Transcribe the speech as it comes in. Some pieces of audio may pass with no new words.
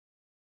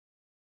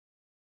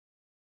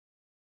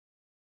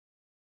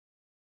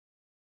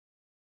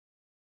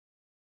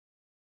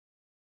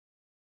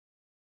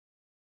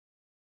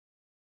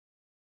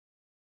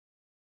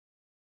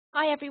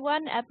Hi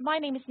everyone, my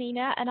name is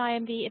Nina and I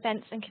am the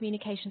Events and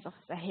Communications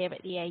Officer here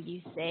at the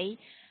AUC.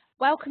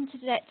 Welcome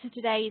to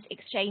today's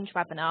Exchange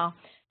webinar.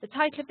 The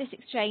title of this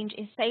exchange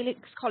is Salix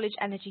College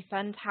Energy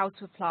Fund, How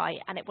to Apply,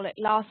 and it will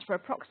last for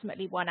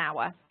approximately 1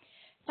 hour.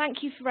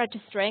 Thank you for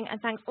registering,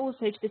 and thanks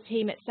also to the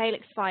team at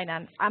Salix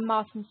Finance and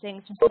Martin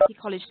Singh from City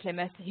College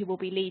Plymouth, who will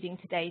be leading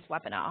today's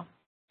webinar.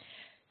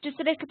 Just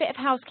a little bit of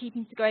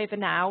housekeeping to go over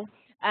now.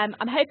 I'm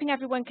hoping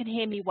everyone can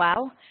hear me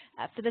well.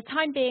 For the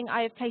time being,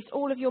 I have placed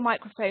all of your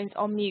microphones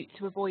on mute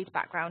to avoid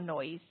background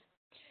noise.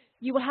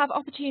 You will have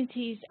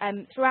opportunities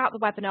throughout the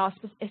webinar,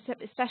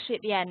 especially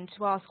at the end,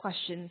 to ask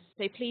questions.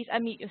 So please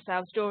unmute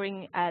yourselves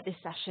during this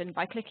session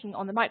by clicking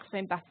on the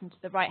microphone button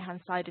to the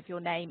right-hand side of your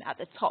name at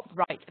the top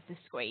right of the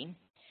screen.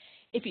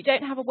 If you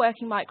don't have a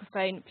working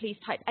microphone, please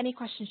type any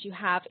questions you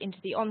have into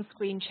the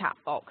on-screen chat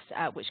box,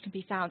 which can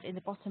be found in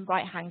the bottom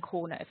right-hand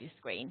corner of your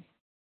screen.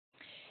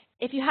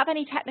 If you have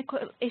any technical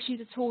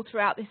issues at all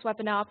throughout this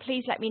webinar,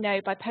 please let me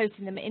know by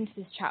posting them into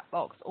this chat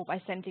box or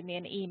by sending me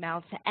an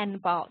email to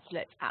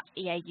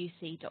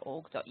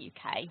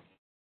nbartlett@eauc.org.uk.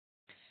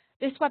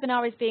 This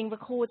webinar is being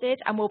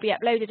recorded and will be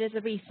uploaded as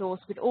a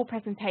resource with all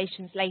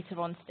presentations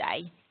later on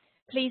today.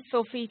 Please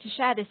feel free to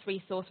share this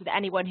resource with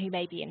anyone who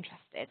may be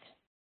interested.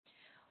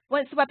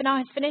 Once the webinar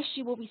has finished,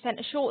 you will be sent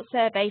a short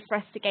survey for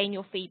us to gain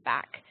your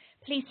feedback.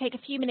 Please take a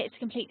few minutes to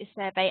complete this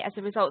survey, as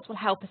the results will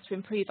help us to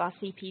improve our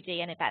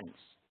CPD and events.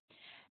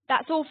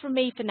 That's all from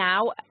me for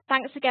now.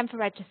 Thanks again for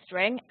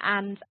registering,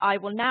 and I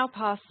will now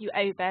pass you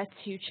over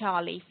to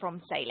Charlie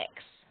from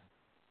Salix.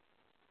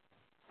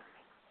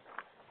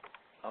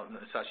 Oh, no,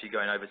 it's actually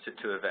going over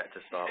to Yvette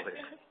to start with.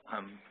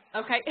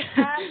 Okay.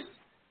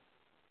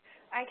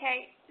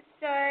 Okay,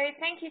 so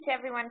thank you to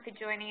everyone for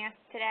joining us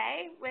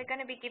today. We're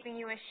going to be giving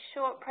you a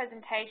short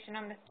presentation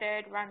on the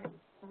third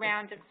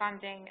round of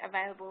funding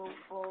available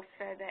for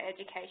further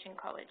education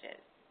colleges.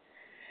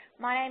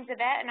 My name's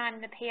Yvette and I'm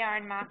the PR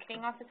and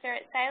Marketing Officer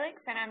at Salix,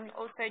 and I'm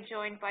also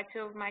joined by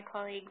two of my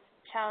colleagues,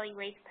 Charlie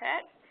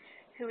Reith-Pert,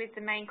 who is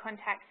the main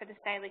contact for the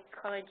Salix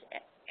College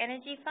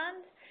Energy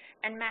Fund,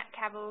 and Matt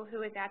Cavill,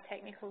 who is our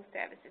Technical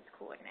Services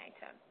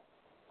Coordinator.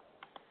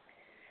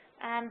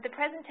 The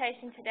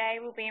presentation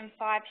today will be in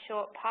 5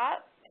 short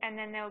parts, and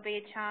then there will be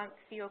a chance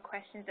for your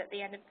questions at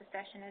the end of the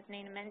session, as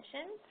Nina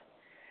mentioned.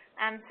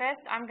 First,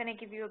 I'm going to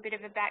give you a bit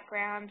of a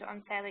background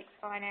on Salix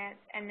Finance,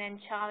 and then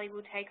Charlie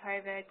will take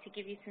over to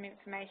give you some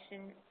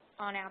information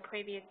on our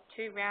previous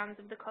 2 rounds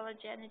of the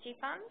College Energy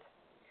Fund.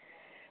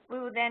 We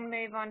will then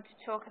move on to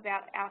talk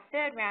about our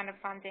third round of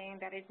funding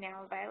that is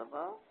now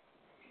available.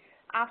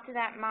 After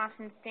that,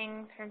 Martin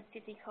Singh from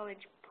City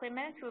College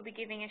Plymouth will be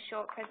giving a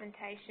short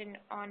presentation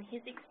on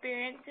his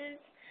experiences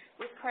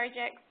with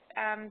projects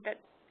that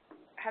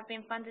have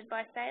been funded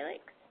by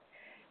Salix.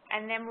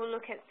 And then we'll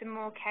look at some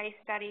more case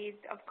studies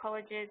of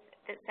colleges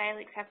that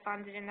Salix have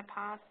funded in the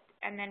past,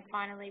 and then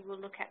finally we'll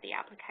look at the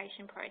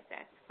application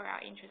process for our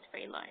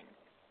interest-free loans.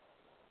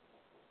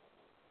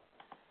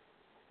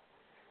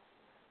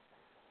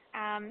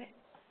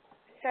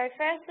 So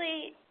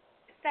firstly,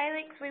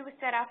 Salix, we were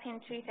set up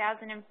in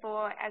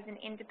 2004 as an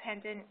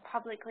independent,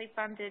 publicly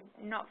funded,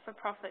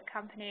 not-for-profit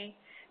company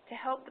to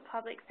help the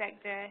public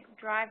sector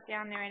drive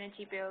down their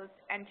energy bills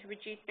and to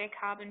reduce their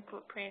carbon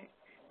footprint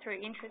through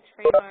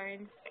interest-free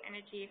loans for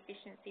energy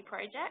efficiency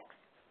projects.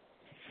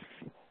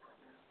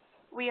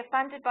 We are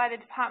funded by the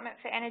Department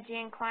for Energy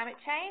and Climate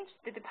Change,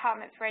 the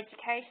Department for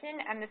Education,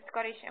 and the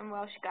Scottish and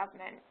Welsh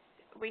governments.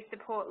 We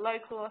support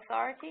local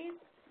authorities,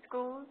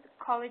 schools,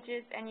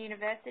 colleges and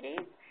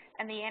universities,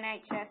 and the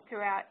NHS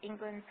throughout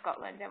England,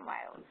 Scotland and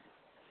Wales.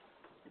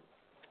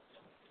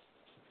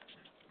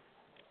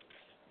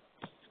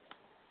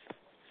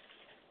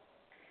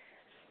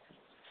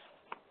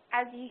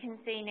 As you can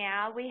see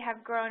now, we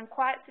have grown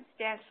quite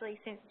substantially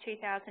since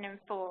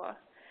 2004.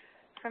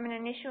 From an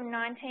initial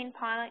 19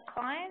 pilot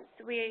clients,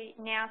 we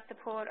now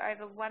support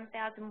over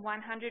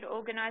 1,100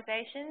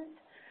 organisations,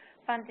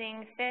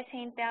 funding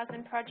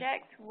 13,000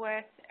 projects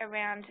worth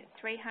around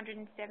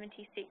 £376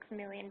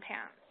 million.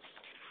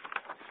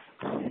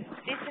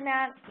 This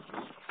amounts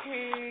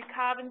to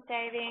carbon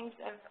savings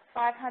of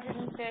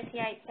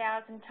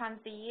 538,000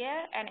 tonnes a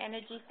year and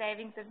energy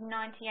savings of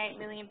 £98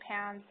 million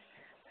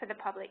for the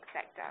public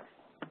sector.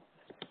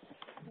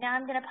 Now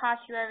I'm going to pass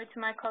you over to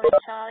my colleague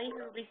Charlie,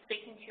 who will be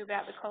speaking to you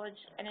about the College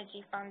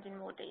Energy Fund in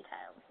more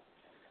detail.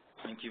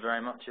 Thank you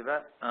very much,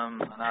 Yvette.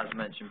 And as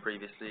mentioned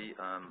previously,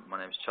 my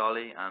name is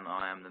Charlie, and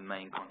I am the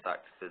main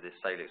contact for the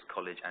Salix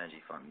College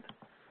Energy Fund.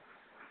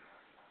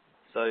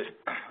 So,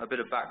 a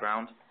bit of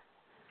background.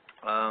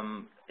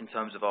 In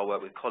terms of our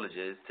work with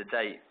colleges, to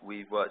date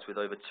we've worked with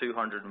over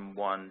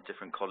 201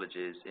 different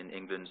colleges in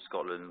England,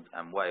 Scotland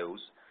and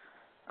Wales,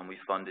 and we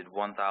funded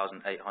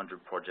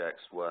 1,800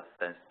 projects worth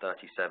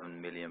 £37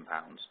 million.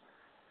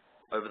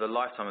 Over the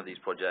lifetime of these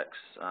projects,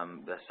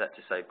 they're set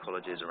to save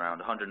colleges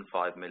around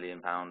 £105 million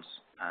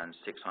and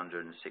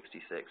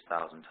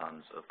 666,000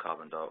 tonnes of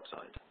carbon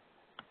dioxide.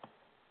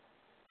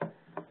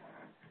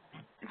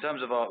 In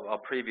terms of our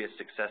previous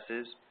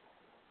successes,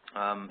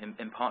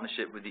 In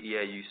partnership with the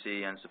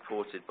EAUC and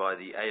supported by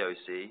the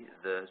AOC,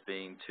 there has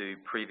been 2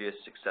 previous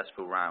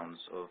successful rounds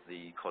of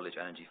the College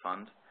Energy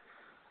Fund.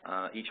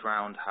 Each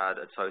round had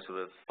a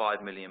total of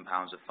 £5 million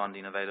of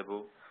funding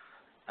available,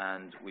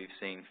 and we've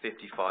seen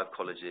 55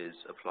 colleges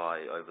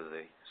apply over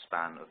the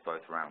span of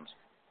both rounds.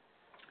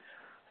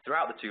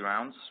 Throughout the 2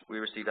 rounds, we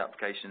received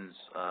applications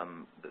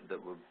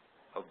that were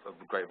of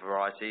a great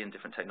variety and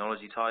different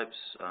technology types.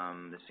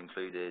 This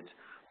included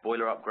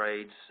boiler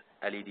upgrades,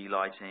 LED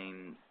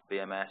lighting,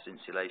 BMS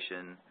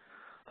insulation,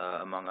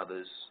 among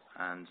others,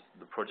 and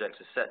the projects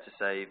are set to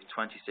save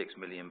 £26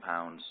 million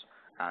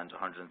and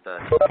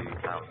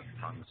 132,000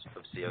 tonnes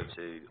of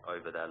CO2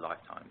 over their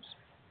lifetimes.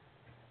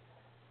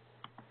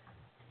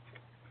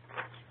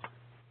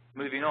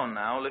 Moving on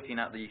now, looking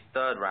at the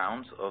 3rd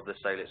round of the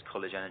Salix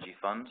College Energy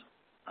Fund.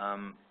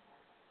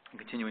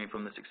 Continuing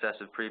from the success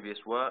of previous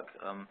work,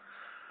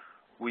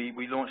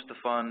 we launched the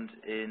fund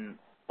in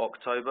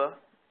October,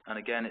 and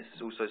again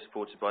it's also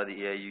supported by the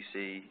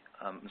EAUC,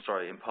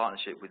 in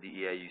partnership with the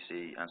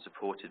EAUC and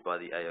supported by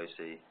the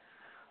AOC.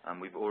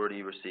 We've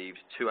already received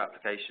 2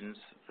 applications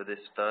for this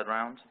 3rd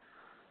round,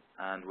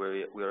 and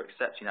we're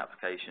accepting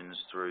applications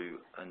through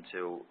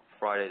until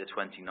Friday the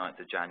 29th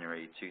of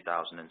January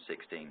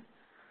 2016.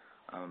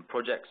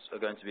 Projects are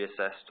going to be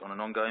assessed on an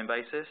ongoing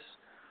basis,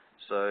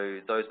 so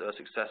those that are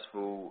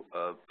successful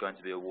are going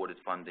to be awarded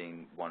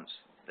funding once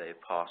they've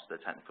passed their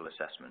technical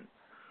assessment.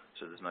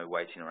 So there's no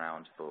waiting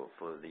around for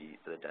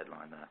the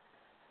deadline there.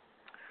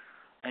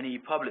 Any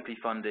publicly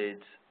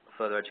funded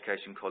further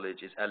education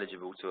college is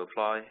eligible to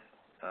apply,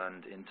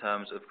 and in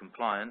terms of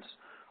compliance,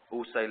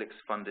 all Salix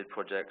funded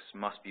projects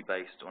must be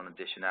based on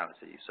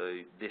additionality.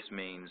 So this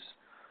means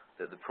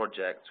that the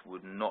project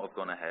would not have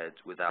gone ahead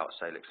without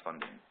Salix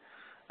funding.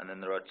 And then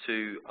there are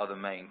 2 other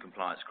main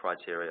compliance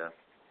criteria,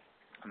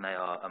 and they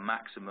are a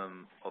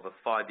maximum of a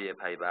 5-year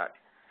payback,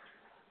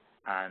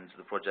 and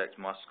the project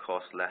must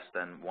cost less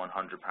than £100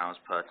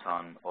 per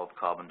tonne of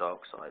carbon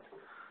dioxide.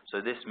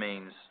 So this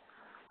means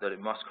that it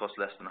must cost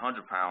less than £100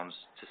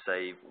 to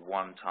save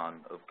 1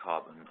 tonne of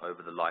carbon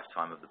over the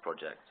lifetime of the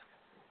project.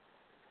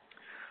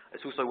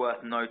 It's also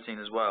worth noting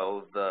as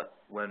well that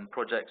when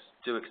projects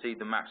do exceed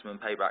the maximum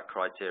payback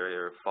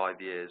criteria of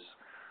 5 years,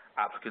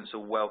 applicants are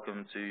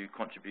welcome to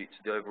contribute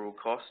to the overall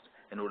cost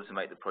in order to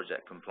make the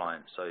project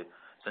compliant. So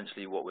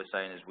essentially what we're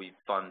saying is we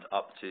fund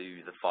up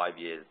to the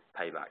 5-year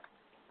payback.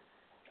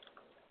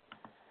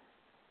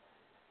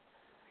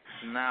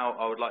 Now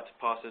I would like to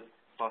pass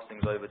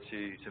things over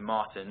to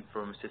Martin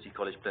from City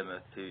College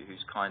Plymouth,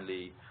 who's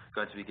kindly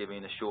going to be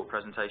giving a short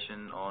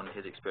presentation on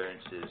his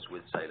experiences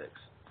with Salix.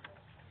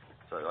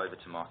 So over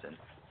to Martin.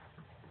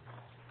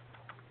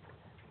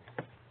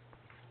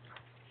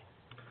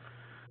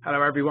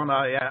 Hello everyone,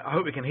 I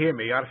hope you can hear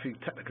me. I had a few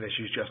technical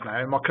issues just now.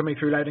 Am I coming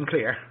through loud and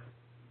clear?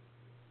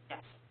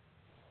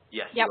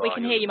 Yes. Yeah, we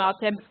can hear you,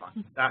 Martin.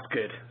 That's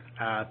good.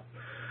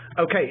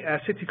 Okay,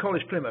 City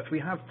College Plymouth, we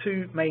have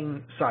 2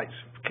 main sites,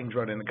 Kings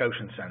Road and the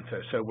Goshen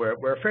Centre. So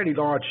we're a fairly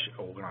large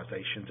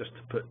organisation, just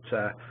to put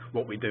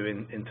what we do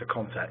into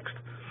context.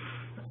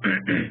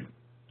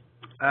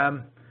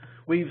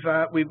 We've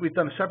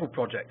done several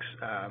projects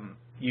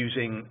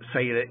using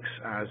Salix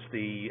as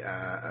the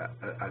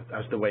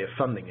way of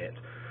funding it.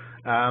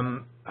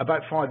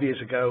 About 5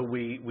 years ago,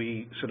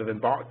 we sort of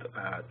embarked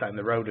down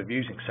the road of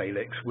using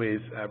Salix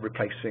with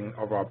replacing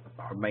of our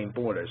main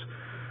boilers.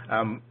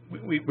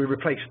 We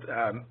replaced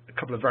a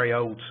couple of very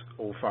old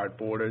oil-fired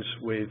boilers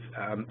with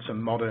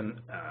some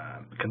modern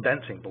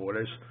condensing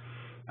boilers,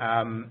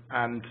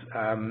 and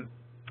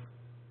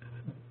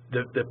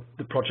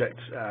the project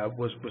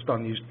was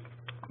done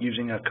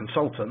using a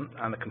consultant,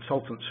 and the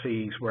consultant's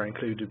fees were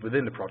included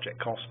within the project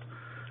cost,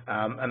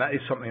 and that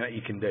is something that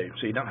you can do,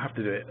 so you don't have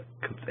to do it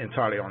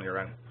entirely on your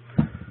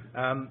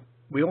own.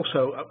 We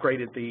also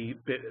upgraded the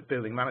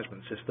building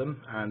management system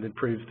and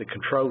improved the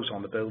controls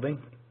on the building,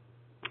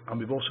 and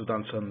we've also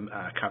done some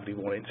cavity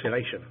wall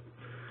insulation.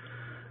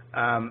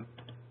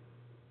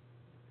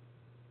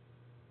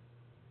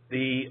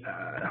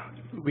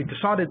 We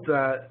decided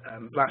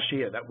last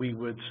year that we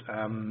would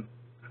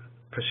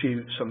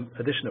pursue some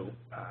additional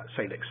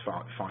Salix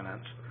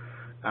Finance,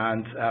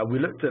 and we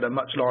looked at a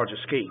much larger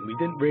scheme. We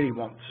didn't really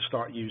want to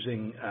start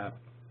using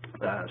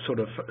sort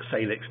of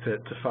Salix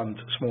to fund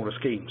smaller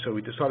schemes, so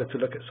we decided to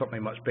look at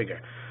something much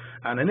bigger.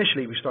 And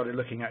initially we started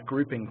looking at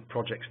grouping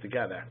projects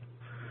together.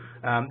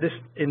 This,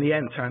 in the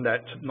end, turned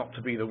out not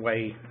to be the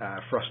way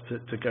for us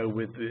to go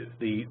with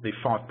the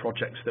 5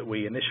 projects that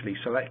we initially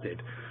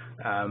selected,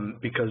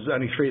 because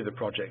only 3 of the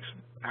projects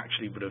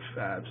actually would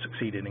have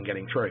succeeded in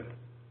getting through.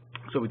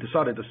 So we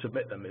decided to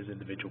submit them as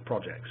individual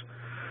projects.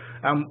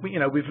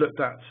 We've looked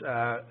at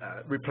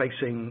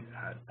replacing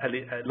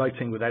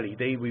lighting with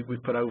LED.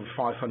 We've put over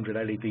 500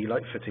 LED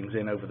light fittings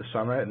in over the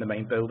summer in the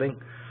main building.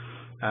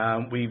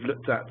 We've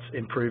looked at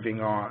improving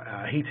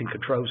our heating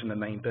controls in the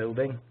main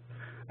building.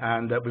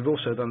 And we've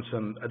also done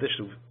some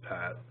additional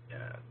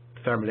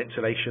thermal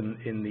insulation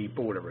in the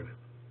boiler room.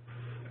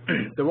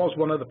 There was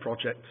one other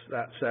project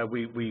that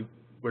we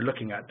were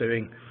looking at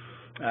doing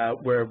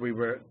where we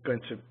were going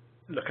to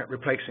look at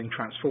replacing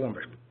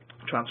transformers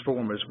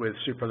with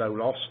super low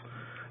loss.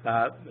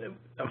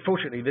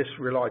 Unfortunately, this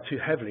relied too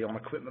heavily on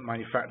equipment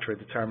manufacturer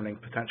determining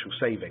potential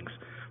savings,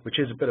 which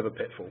is a bit of a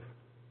pitfall.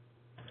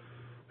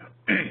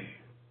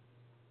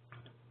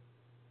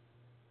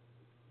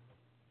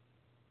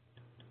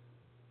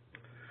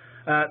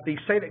 The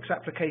Salix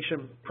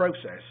application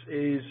process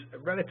is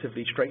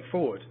relatively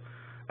straightforward.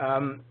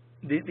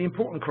 The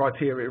important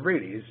criteria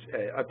really is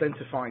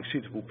identifying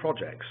suitable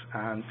projects,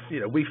 and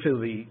we feel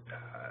the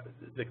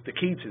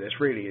key to this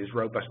really is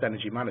robust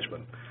energy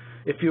management.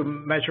 If you're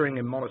measuring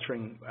and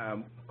monitoring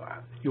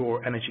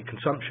your energy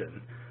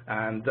consumption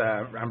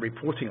and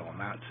reporting on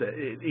that,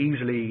 it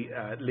easily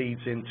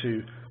leads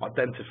into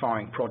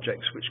identifying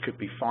projects which could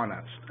be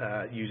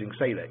financed using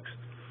Salix.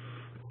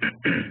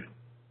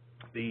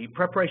 The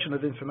preparation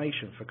of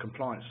information for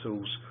compliance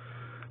tools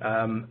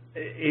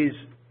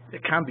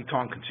it can be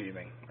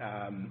time-consuming,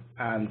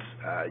 and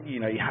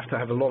you have to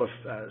have a lot of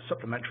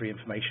supplementary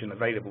information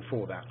available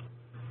for that.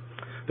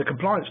 The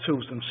compliance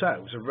tools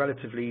themselves are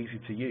relatively easy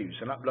to use,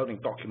 and uploading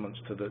documents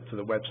to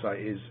the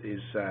website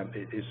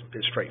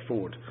is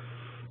straightforward.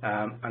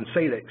 And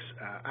Salix,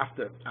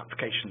 after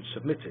applications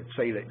submitted,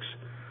 Salix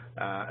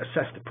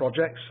assess the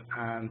projects,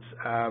 and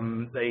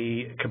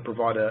they can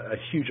provide a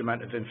huge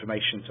amount of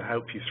information to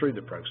help you through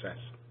the process.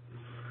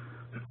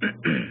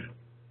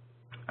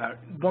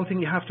 One thing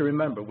you have to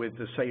remember with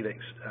the Salix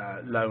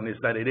loan is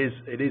that it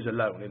is a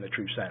loan in the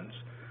true sense,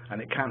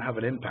 and it can have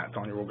an impact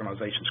on your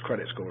organisation's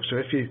credit score. So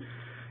if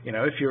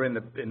you're in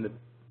the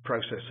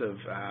process of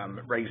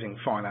raising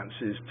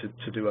finances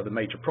to do other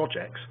major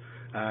projects,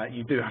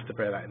 you do have to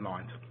bear that in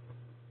mind.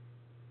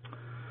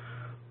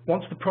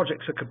 Once the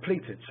projects are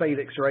completed,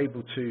 Salix are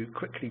able to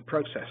quickly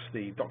process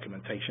the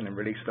documentation and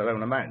release the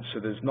loan amount, so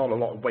there's not a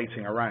lot of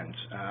waiting around.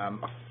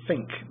 I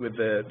think with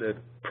the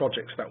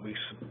projects that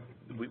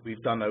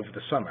we've done over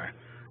the summer,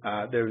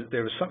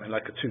 there was something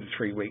like a 2 to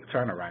 3 week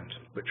turnaround,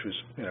 which was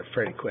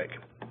fairly quick.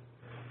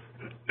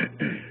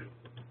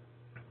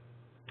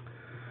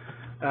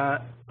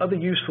 Other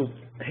useful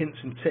hints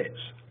and tips.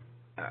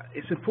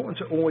 It's important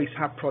to always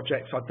have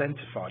projects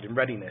identified in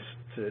readiness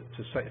for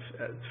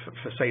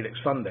Salix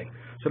funding.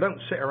 So don't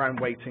sit around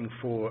waiting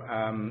for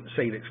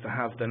Salix to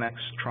have the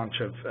next tranche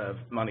of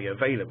money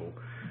available.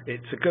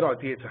 It's a good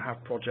idea to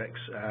have projects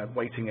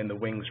waiting in the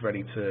wings,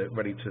 ready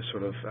to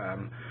sort of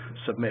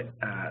submit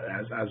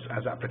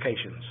as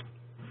applications.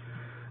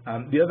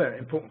 The other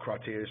important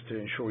criteria is to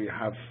ensure you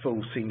have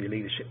full senior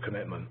leadership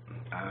commitment.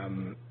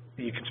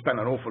 You can spend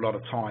an awful lot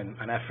of time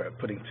and effort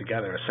putting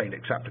together a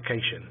Salix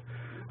application,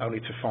 only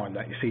to find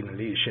that your senior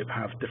leadership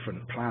have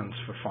different plans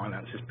for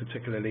finances,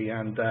 particularly,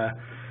 and the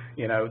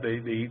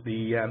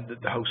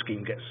whole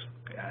scheme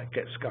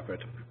gets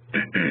scuppered.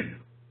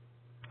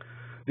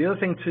 The other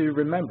thing to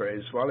remember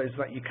as well is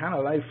that you can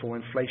allow for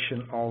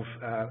inflation of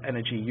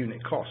energy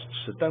unit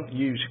costs, so don't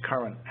use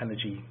current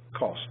energy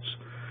costs.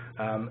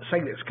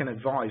 Salix can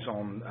advise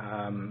on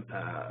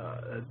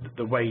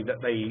the way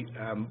that they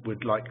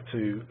would like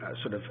to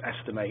sort of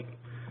estimate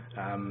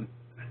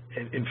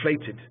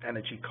inflated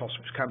energy costs,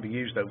 which can be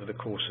used over the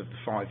course of the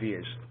 5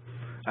 years,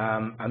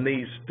 and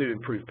these do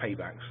improve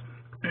paybacks.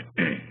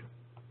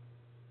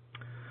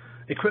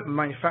 Equipment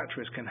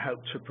manufacturers can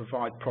help to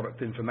provide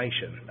product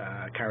information,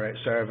 carry out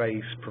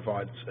surveys,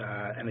 provide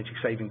energy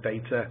saving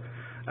data.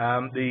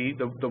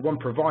 The one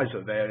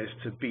proviso there is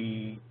to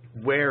be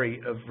wary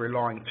of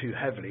relying too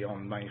heavily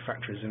on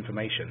manufacturers'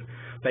 information.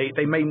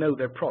 They may know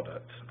their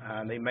product,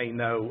 and they may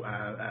know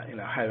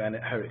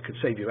how it could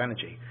save you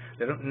energy.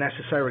 They don't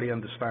necessarily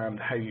understand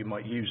how you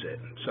might use it,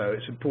 so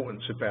it's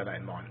important to bear that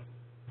in mind.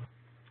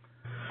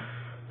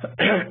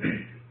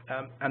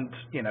 And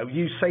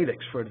use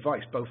Salix for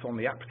advice both on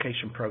the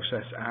application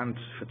process and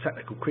for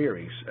technical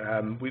queries.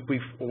 We've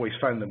always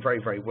found them very,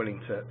 very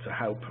willing to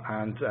help,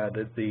 and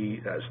the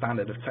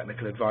standard of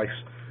technical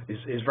advice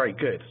is very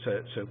good.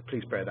 So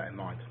please bear that in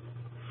mind.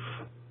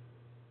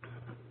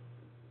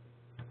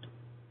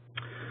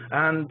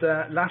 And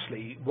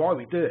lastly, why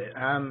we do it,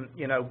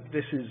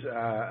 this is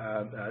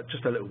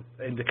just a little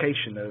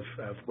indication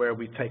of where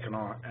we've taken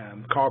our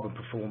carbon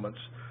performance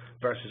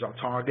versus our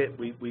target.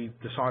 We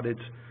decided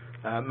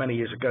many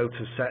years ago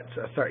to set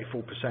a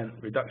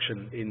 34%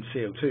 reduction in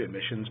CO2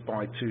 emissions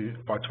by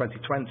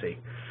 2020.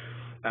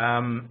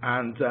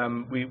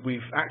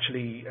 We've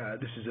actually,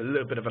 this is a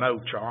little bit of an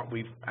old chart,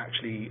 we've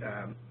actually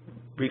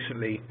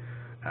recently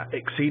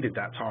exceeded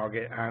that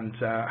target and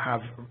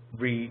have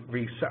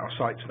reset our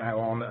sights now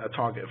on a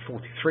target of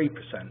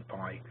 43%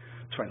 by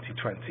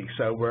 2020.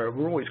 So we're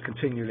always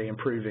continually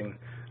improving,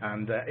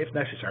 and if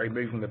necessary,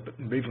 moving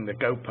the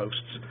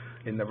goalposts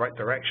in the right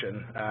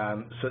direction,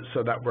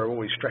 so that we're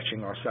always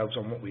stretching ourselves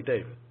on what we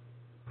do.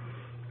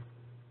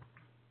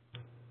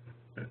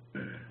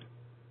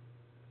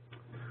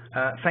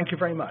 Thank you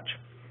very much.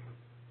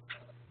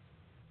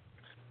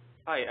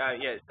 Hi,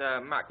 yeah, it's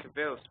Matt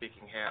Cavill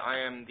speaking here. I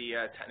am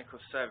the Technical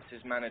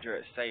Services Manager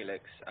at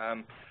Salix.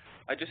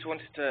 I just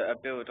wanted to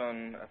build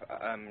on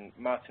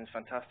Martin's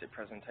fantastic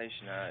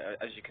presentation.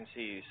 As you can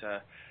see, he's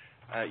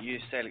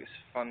used Salix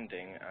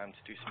funding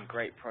to do some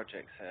great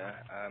projects here,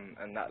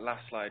 and that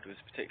last slide was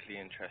particularly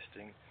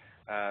interesting.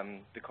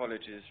 The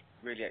college has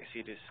really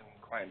exceeded some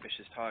quite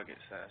ambitious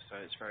targets there, so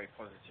it's very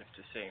positive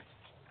to see.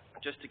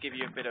 Just to give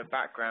you a bit of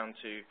background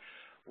to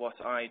what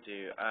I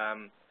do,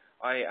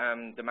 I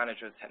am the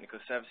manager of the Technical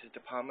Services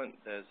Department.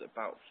 There's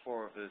about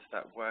 4 of us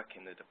that work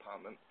in the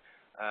department.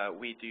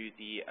 We do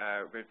the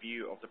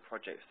review of the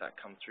projects that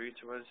come through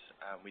to us.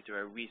 We do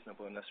a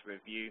reasonableness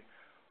review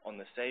on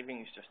the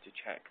savings just to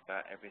check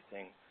that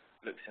everything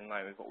looks in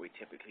line with what we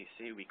typically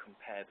see. We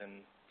compare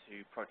them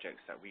to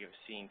projects that we have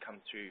seen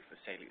come through for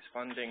Salix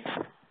funding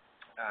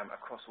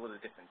across all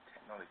the different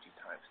technology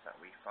types that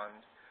we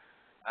fund.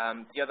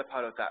 The other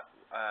part of that,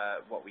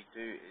 what we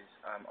do is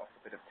offer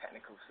a bit of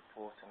technical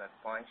support and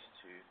advice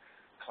to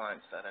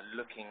clients that are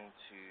looking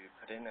to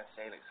put in a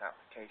Salix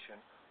application,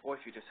 or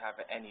if you just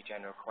have any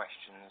general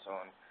questions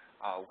on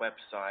our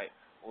website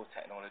or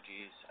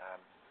technologies.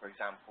 For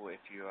example,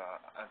 if you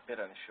are a bit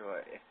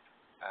unsure if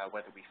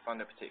whether we fund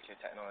a particular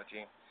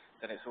technology,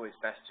 then it's always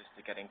best just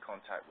to get in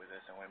contact with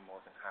us, and we're more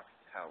than happy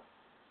to help.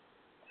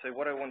 So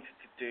what I wanted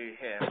to do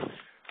here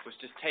was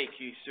just take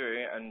you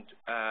through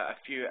a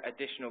few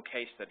additional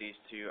case studies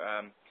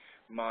to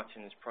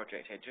Martin's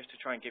project here, just to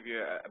try and give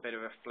you a bit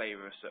of a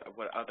flavour of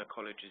what other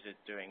colleges are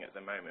doing at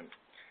the moment.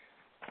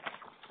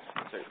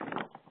 So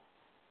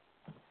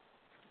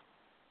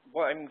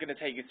what I'm going to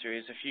take you through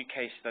is a few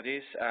case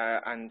studies,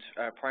 and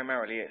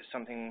primarily it's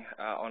something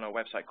on our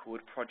website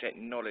called Project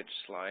Knowledge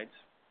Slides.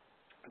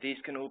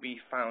 These can all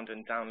be found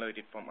and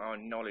downloaded from our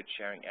knowledge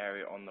sharing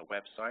area on the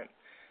website.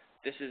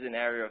 This is an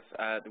area of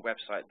the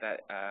website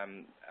that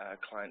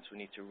clients will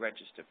need to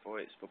register for.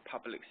 It's for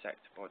public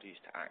sector bodies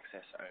to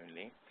access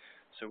only.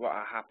 So what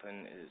will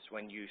happen is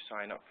when you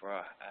sign up for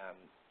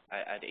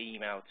an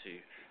email to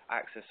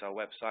access our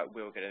website,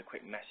 we'll get a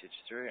quick message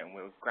through and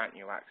we'll grant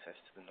you access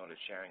to the knowledge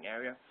sharing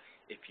area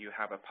if you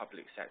have a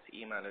public sector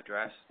email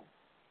address,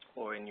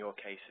 or in your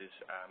cases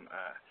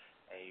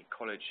a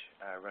college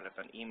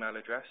relevant email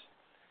address.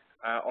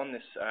 On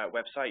this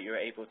website, you're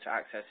able to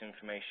access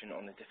information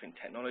on the different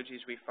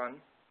technologies we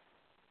fund,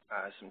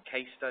 some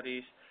case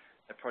studies,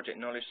 the project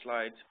knowledge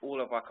slides,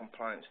 all of our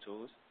compliance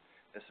tools.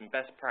 There's some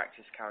best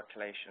practice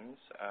calculations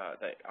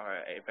that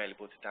are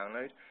available to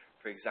download.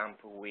 For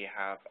example, we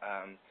have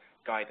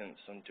guidance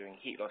on doing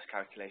heat loss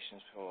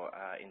calculations for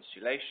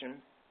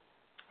insulation,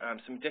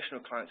 some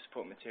additional client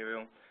support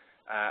material,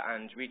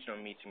 and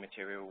regional meeting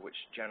material, which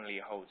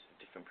generally holds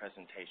the different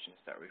presentations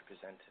that we've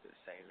presented at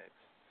Salix.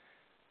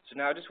 So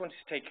now I just wanted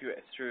to take you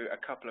through a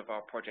couple of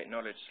our project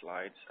knowledge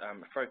slides,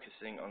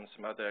 focusing on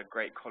some other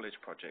great college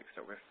projects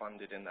that were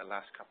funded in the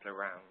last couple of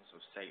rounds of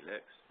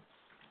Salix.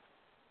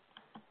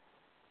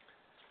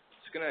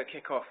 So I'm going to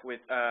kick off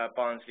with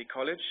Barnsley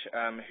College,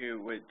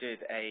 who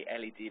did a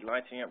LED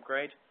lighting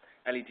upgrade.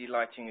 LED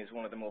lighting is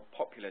one of the more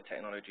popular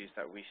technologies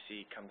that we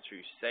see come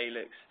through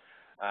Salix.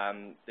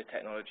 The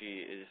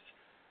technology is,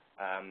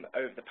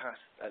 over the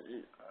past,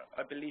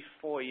 I believe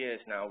 4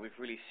 years now, we've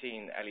really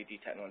seen LED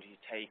technology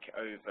take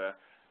over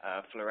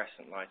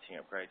fluorescent lighting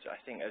upgrades.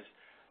 I think as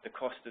the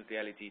cost of the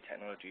LED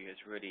technology has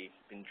really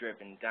been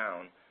driven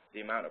down, the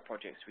amount of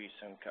projects we've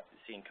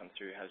seen come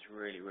through has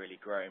really, really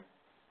grown.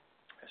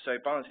 So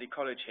Barnsley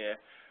College here,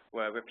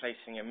 we're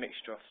replacing a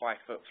mixture of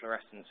 5-foot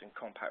fluorescents and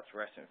compact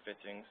fluorescent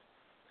fittings.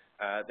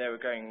 They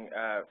were going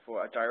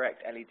for a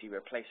direct LED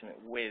replacement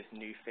with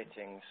new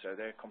fittings, so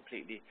they're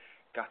completely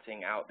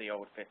gutting out the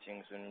old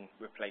fittings and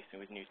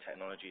replacing with new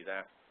technology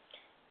there.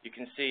 You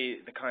can see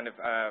the kind of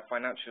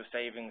financial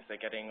savings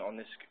they're getting on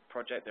this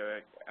project.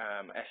 They're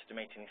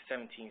estimating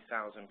 £17,000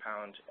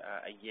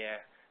 a year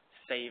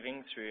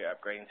saving through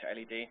upgrading to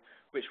LED,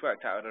 which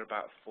worked out at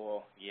about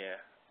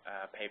 4-year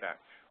payback,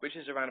 which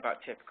is around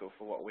about typical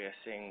for what we are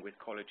seeing with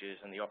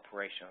colleges and the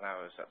operational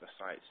hours that the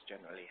sites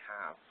generally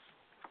have.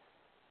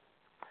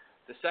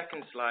 The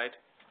second slide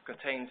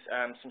contains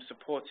some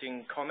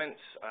supporting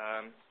comments.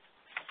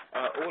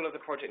 All of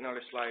the project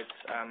knowledge slides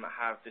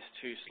have this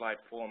 2-slide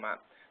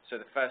format. So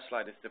the first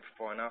slide is the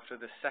before and after.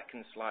 The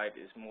second slide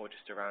is more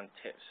just around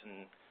tips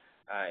and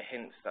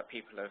hints that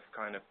people have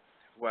kind of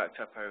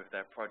worked up over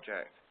their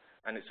project.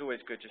 And it's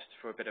always good just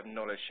for a bit of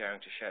knowledge sharing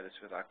to share this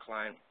with our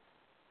client.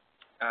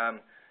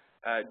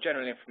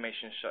 General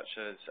information such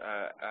as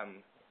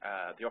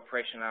the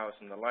operational hours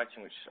and the lighting,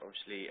 which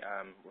obviously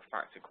were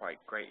factored quite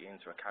greatly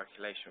into a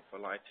calculation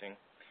for lighting.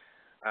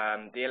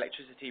 The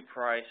electricity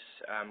price,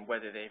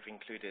 whether they've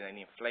included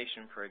any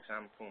inflation, for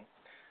example,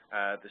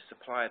 the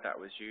supplier that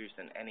was used,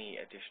 and any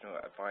additional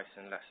advice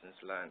and lessons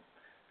learned.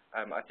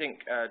 I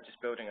think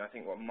just building, I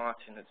think what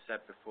Martin had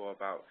said before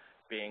about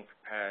being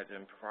prepared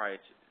and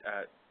prior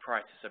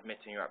to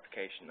submitting your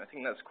application, I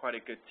think that's quite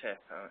a good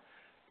tip.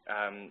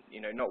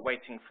 You know, not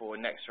waiting for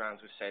next rounds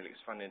with Salix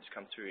funding to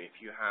come through.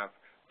 If you have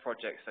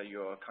projects that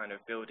you're kind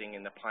of building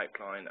in the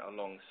pipeline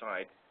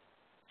alongside,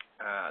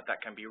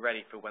 that can be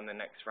ready for when the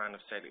next round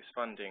of Salix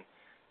funding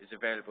is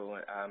available,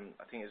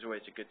 I think is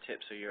always a good tip,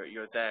 so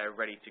you're there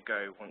ready to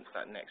go once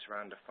that next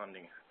round of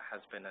funding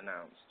has been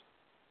announced.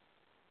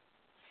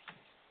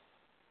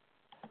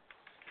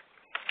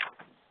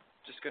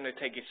 just going to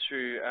take you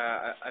through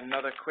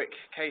another quick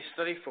case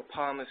study for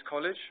Palmer's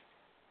College.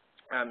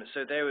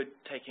 So they were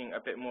taking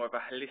a bit more of a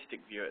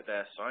holistic view at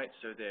their site.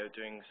 So they were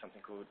doing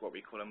something called what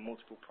we call a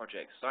multiple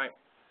project site.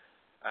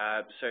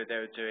 So they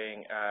were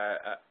doing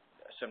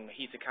some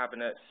heater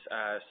cabinets,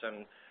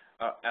 some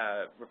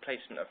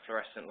replacement of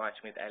fluorescent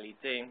lighting with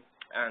LED,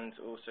 and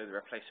also the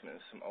replacement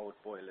of some old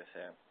boilers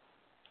here.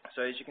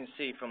 So as you can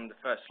see from the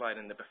first slide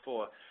and the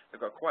before,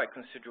 they've got quite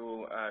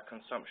considerable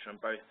consumption on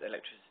both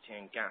electricity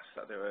and gas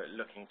that they were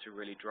looking to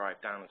really drive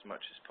down as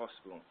much as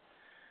possible.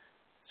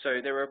 So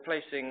they were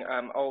replacing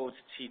old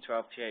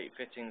T12, T8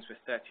 fittings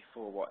with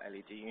 34-watt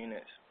LED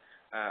units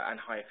and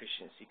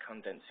high-efficiency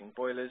condensing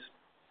boilers,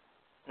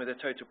 with a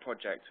total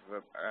project of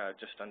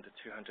just under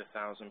 £200,000.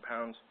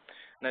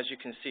 And as you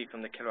can see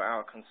from the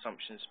kilowatt-hour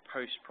consumptions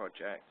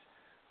post-project,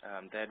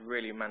 they had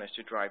really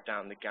managed to drive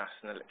down the gas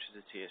and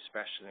electricity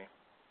especially.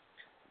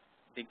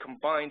 The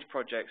combined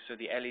projects, so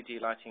the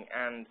LED lighting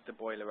and the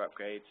boiler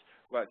upgrades,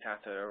 worked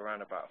out at around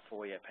about a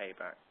 4-year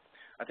payback.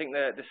 I think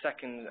the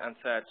second and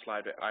third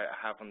slide that I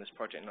have on this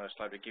project knowledge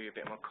slide will give you a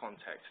bit more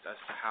context as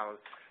to how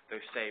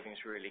those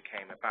savings really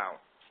came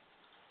about.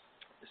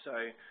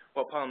 So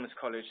what Palmer's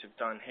College have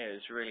done here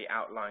is really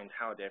outlined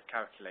how they've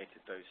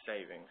calculated those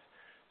savings.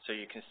 So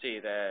you can see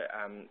there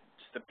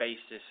just the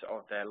basis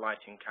of their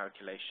lighting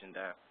calculation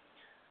there.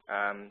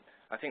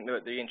 I think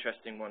the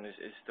interesting one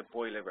is the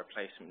boiler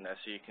replacement there.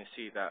 So you can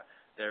see that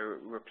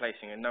they're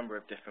replacing a number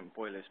of different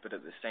boilers, but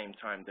at the same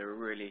time they're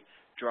really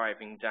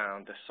driving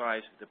down the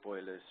size of the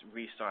boilers,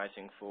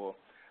 resizing for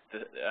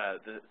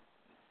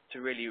to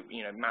really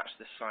match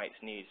the site's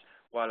needs,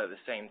 while at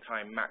the same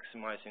time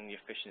maximizing the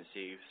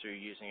efficiency through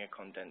using a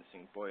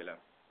condensing boiler.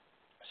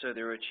 So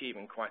they're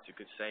achieving quite a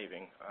good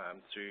saving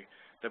through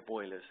the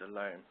boilers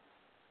alone.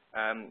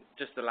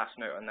 Just the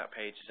last note on that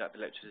page is that the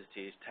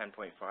electricity is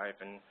 10.5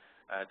 and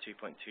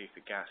 2.2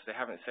 for gas. They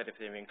haven't said if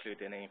they've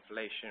included any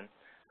inflation,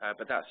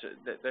 but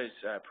those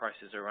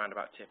prices are around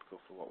about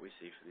typical for what we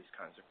see for these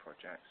kinds of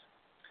projects.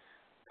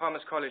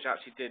 Palmer's College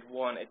actually did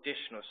one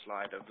additional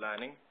slide of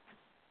learning.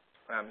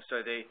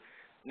 So they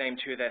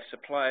named who their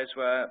suppliers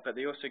were, but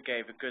they also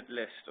gave a good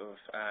list of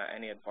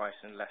any advice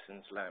and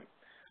lessons learned.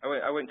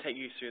 I won't take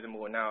you through them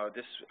all now.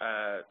 This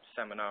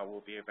seminar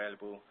will be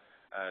available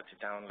to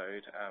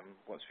download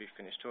once we've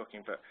finished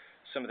talking, but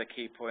some of the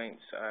key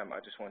points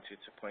I just wanted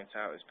to point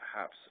out is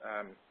perhaps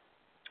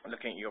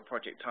looking at your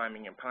project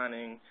timing and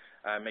planning,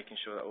 making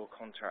sure that all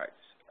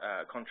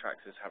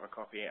contractors have a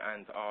copy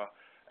and are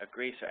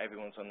agreed, so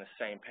everyone's on the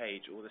same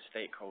page, all the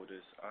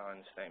stakeholders are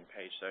on the same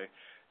page. So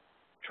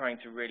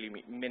trying to really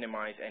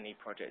minimize any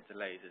project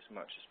delays as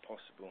much as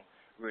possible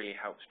really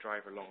helps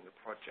drive along the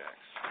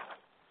projects.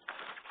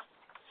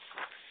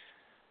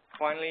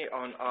 Finally,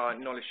 on our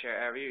knowledge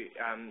share area,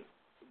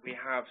 we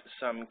have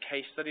some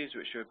case studies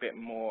which are a bit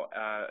more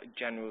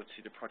general to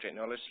the project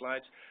knowledge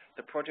slides.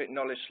 The project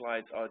knowledge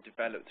slides are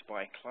developed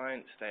by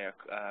clients. They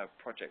are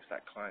projects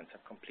that clients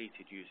have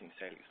completed using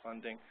Salix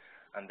funding,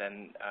 and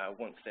then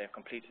once they have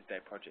completed their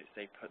projects,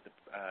 they put the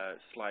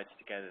slides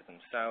together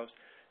themselves.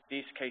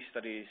 These case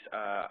studies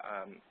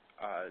are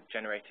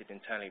generated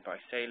internally by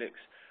Salix.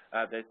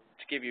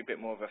 To give you a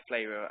bit more of a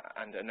flavour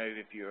and an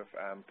overview of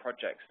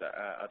projects that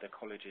other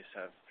colleges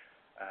have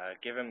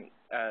given.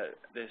 I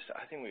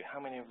think how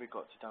many have we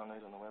got to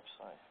download on the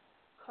website?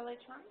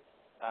 College ones?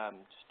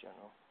 Just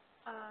general.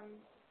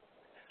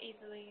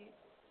 Easily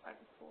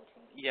over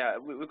 40. Yeah,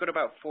 we've got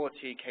about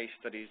 40 case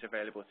studies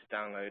available to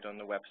download on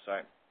the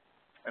website.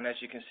 And as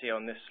you can see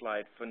on this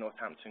slide, for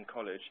Northampton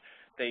College,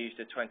 they used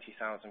a £20,000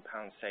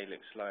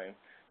 Salix loan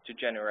to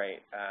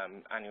generate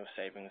annual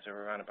savings of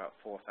around about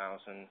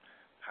 £4,000,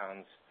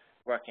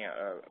 working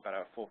out about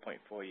a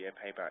 4.4-year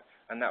payback.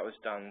 And that was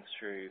done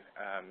through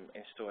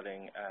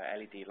installing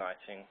LED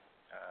lighting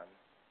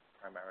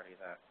primarily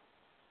there.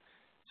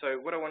 So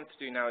what I wanted to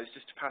do now is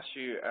just to pass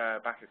you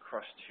back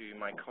across to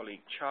my colleague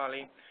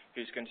Charlie,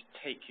 who's going to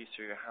take you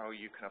through how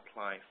you can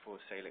apply for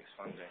Salix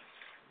funding.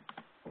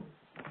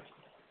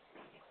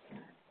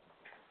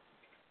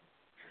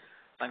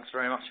 Thanks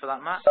very much for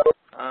that, Matt.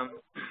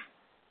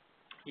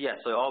 Yeah,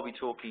 so I'll be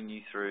talking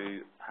you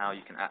through how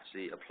you can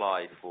actually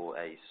apply for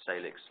a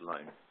Salix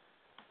loan.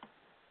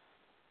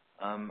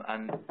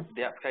 And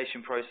the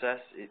application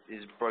process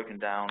is broken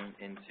down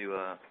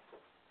into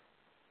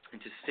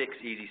 6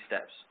 easy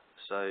steps.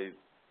 So you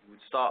would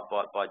start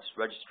by just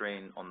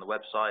registering on the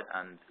website,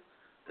 and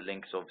the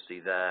link's obviously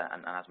there,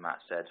 and as Matt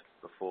said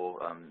before,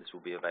 this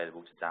will be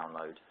available to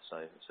download, so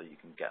you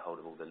can get hold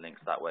of all the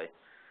links that way.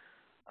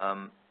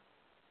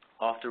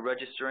 After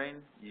registering,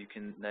 you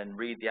can then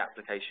read the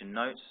application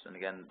notes, and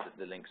again,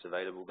 the link's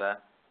available there.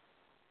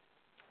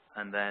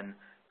 And then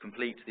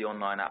complete the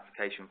online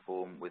application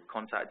form with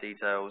contact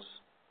details.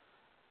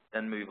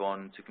 Then move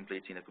on to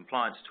completing a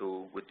compliance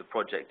tool with the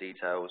project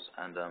details,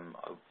 and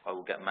I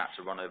will get Matt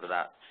to run over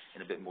that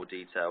in a bit more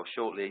detail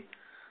shortly.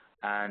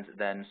 And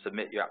then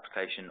submit your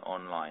application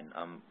online.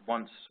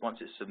 Once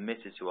it's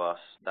submitted to us,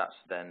 that's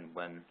then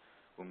when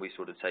we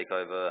sort of take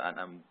over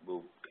and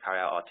we'll carry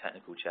out our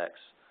technical checks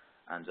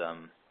and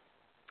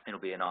it'll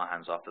be in our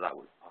hands after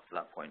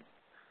that point.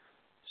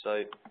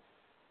 So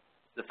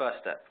the first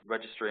step,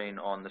 registering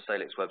on the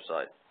Salix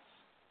website.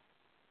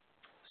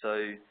 So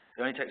it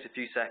only takes a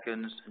few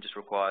seconds and just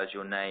requires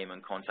your name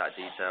and contact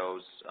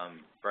details,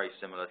 very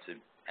similar to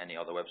any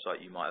other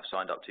website you might have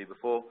signed up to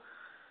before.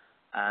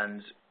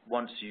 And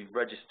once you've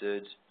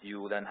registered,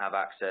 you will then have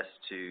access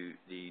to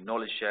the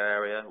knowledge share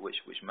area, which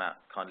Matt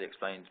kindly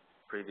explained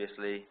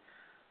previously.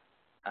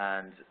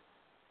 And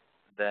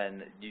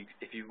then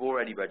if you've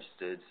already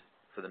registered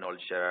for the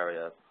knowledge share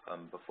area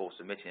before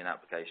submitting an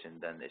application,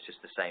 then it's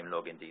just the same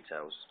login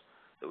details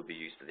that would be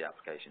used for the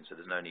application, so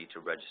there's no need to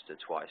register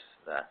twice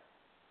there.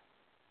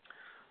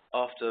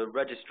 After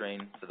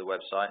registering for the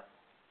website,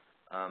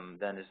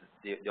 then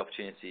the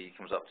opportunity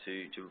comes up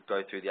to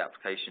go through the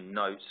application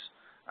notes,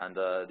 and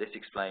this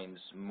explains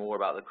more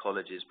about the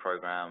college's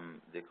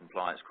program, the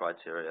compliance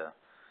criteria,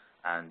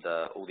 and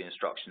all the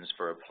instructions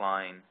for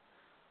applying.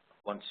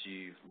 Once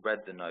you've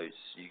read the notes,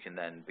 you can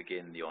then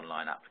begin the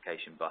online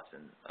application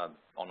button,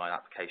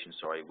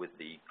 with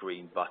the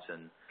green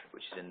button,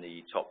 which is in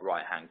the top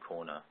right-hand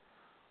corner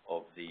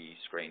of the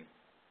screen.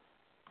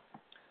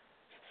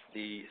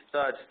 The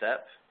third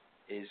step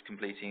is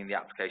completing the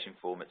application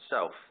form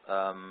itself.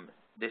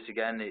 This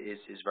again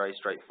is very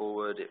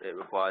straightforward. It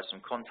requires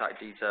some contact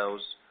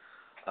details,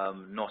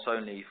 not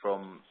only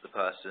from the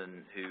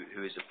person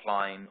who is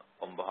applying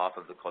on behalf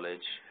of the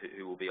college,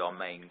 who will be our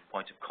main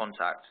point of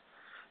contact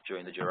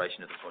during the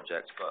duration of the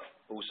project, but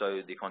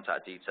also the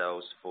contact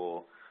details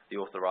for the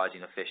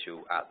authorising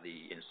official at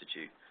the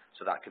institute.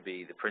 So that could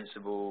be the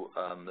principal,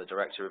 the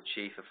director of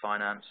chief of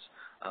finance.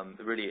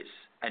 Really, it's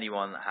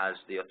anyone that has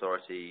the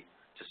authority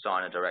to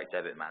sign a direct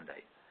debit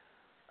mandate.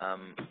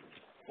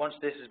 Once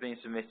this has been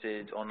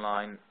submitted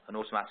online, an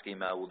automatic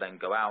email will then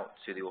go out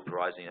to the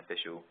authorising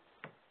official,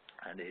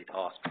 and it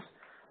asks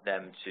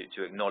them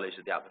to acknowledge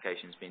that the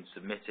application has been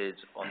submitted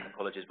on the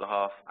college's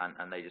behalf,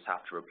 and they just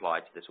have to reply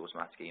to this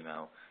automatic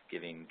email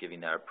giving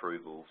their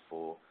approval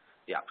for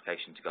the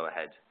application to go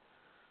ahead.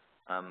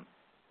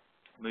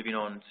 Moving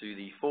on to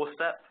the fourth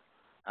step,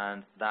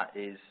 and that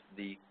is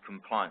the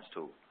compliance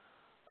tool,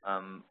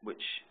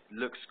 which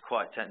looks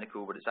quite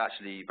technical, but it's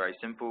actually very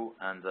simple,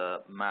 and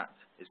Matt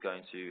is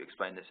going to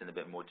explain this in a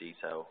bit more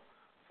detail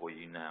for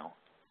you now.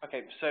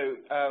 Okay, so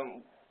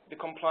the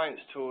compliance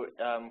tool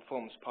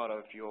forms part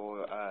of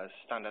your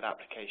standard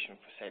application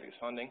for Salix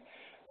funding.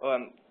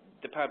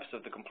 The purpose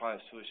of the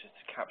compliance tool is just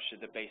to capture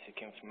the basic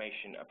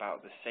information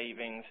about the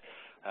savings,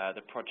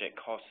 the project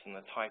costs, and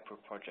the type of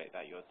project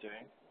that you're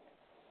doing.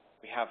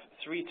 We have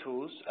 3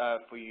 tools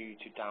for you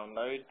to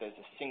download. There's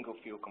a single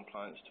fuel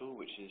compliance tool,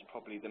 which is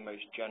probably the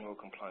most general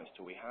compliance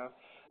tool we have.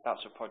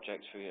 That's for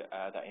projects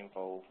that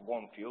involve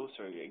one fuel,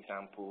 so for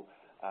example,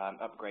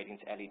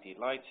 upgrading to LED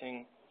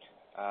lighting,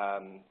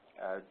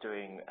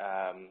 doing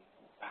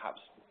perhaps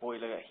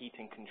boiler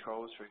heating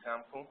controls, for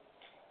example.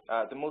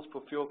 The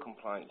multiple fuel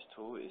compliance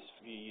tool is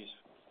used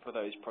for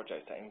those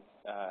projects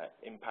that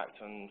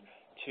impact on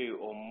 2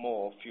 or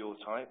more fuel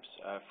types,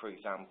 for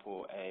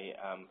example, a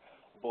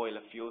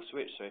boiler fuel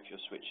switch, so if you're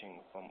switching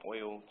from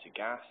oil to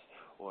gas,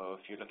 or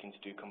if you're looking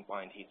to do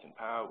combined heat and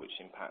power, which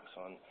impacts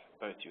on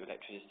both your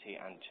electricity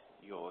and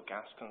your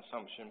gas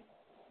consumption.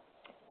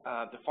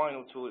 The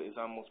final tool is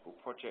our multiple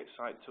project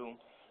site tool,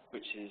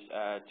 which is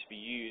to be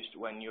used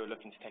when you're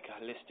looking to take a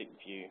holistic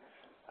view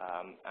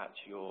at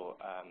your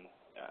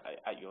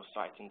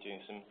site and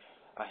doing some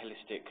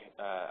holistic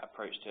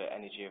approach to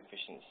energy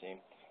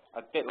efficiency. A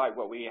bit like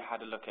what we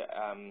had a look at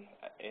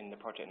in the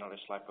project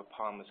knowledge slide for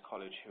Palmer's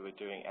College, who are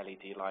doing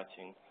LED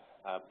lighting,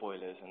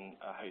 boilers, and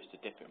a host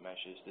of different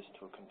measures. This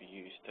tool can be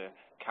used to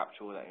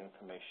capture all that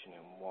information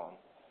in one.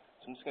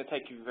 So I'm just going to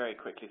take you very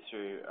quickly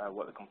through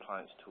what the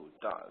compliance tool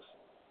does.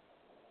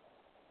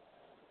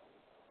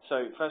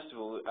 So first of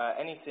all,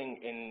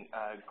 anything in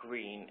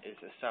green is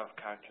a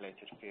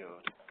self-calculated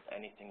field.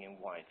 Anything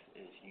in white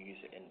is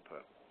user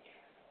input.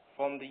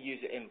 From the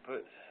user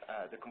input,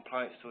 the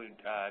compliance tool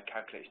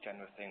calculates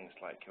general things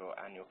like your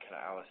annual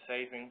kilowatt-hour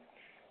saving,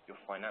 your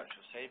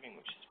financial saving,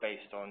 which is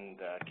based on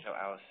the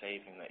kilowatt-hour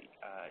saving that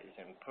is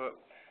input,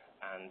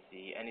 and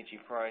the energy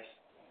price.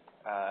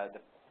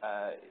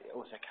 It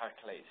also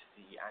calculates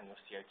the annual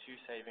CO2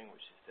 saving,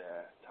 which is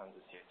the tons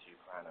of CO2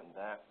 per annum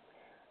there.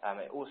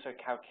 It also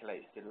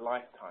calculates the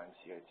lifetime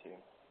CO2,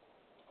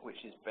 which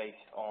is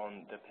based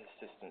on the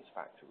persistence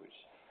factor, which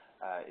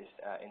is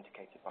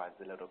indicated by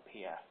the little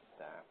PF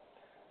there.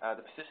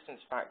 The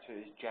persistence factor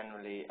is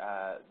generally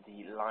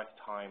the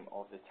lifetime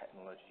of the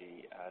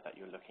technology that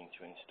you're looking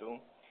to install.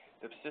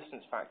 The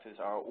persistence factors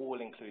are all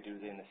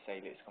included within the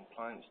Salix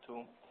compliance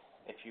tool.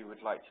 If you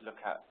would like to look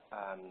at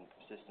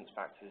persistence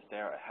factors, they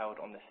are held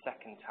on the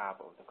second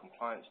tab of the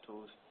compliance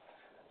tools,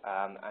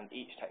 and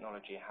each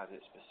technology has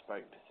its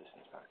bespoke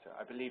persistence factor.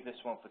 I believe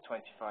this one for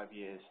 25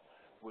 years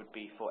would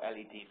be for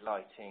LED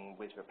lighting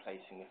with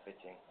replacing the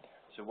fitting.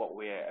 So what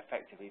we're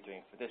effectively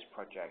doing for this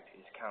project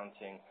is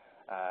counting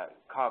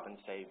carbon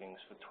savings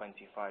for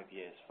 25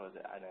 years for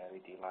an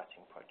LED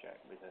lighting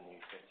project with a new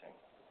fitting.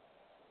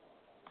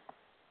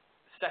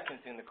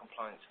 Second thing the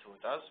compliance tool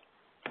does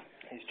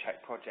is check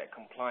project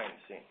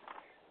compliancy.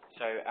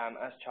 So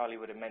as Charlie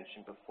would have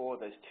mentioned before,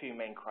 there's two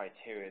main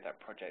criteria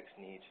that projects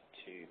need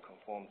to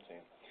conform to.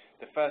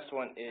 The first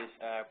one is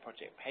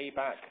project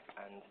payback,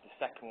 and the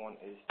second one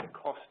is the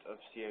cost of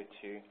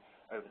CO2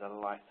 over the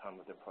lifetime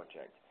of the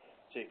project.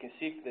 So you can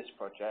see for this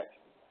project,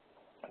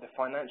 the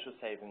financial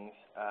savings,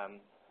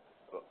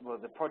 well,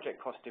 the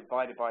project cost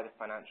divided by the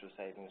financial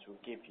savings will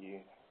give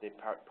you the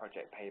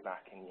project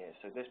payback in years.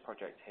 So this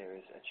project here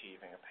is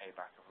achieving a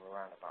payback of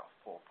around about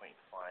 4.5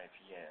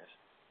 years.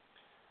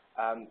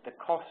 The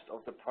cost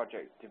of the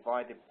project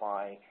divided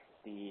by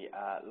the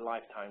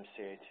lifetime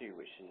CO2,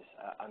 which is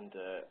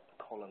under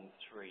column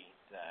 3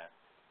 there,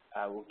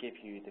 will give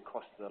you the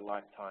cost of the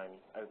lifetime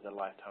over the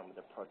lifetime of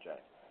the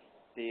project.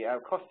 The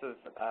cost of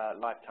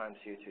lifetime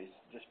CO2 is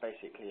just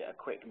basically a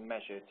quick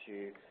measure to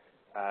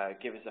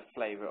give us a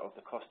flavour of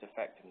the cost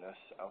effectiveness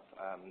of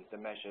the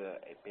measure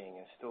it being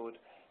installed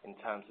in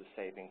terms of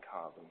saving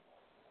carbon.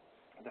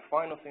 The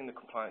final thing the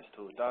compliance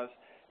tool does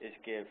is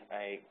give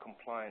a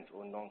compliant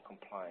or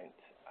non-compliant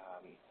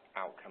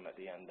outcome at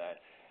the end there.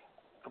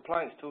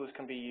 Compliance tools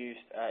can be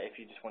used if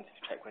you just wanted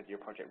to check whether your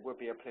project would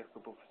be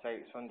applicable for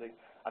Salix funding.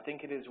 I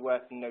think it is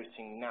worth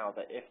noting now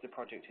that if the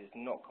project is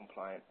not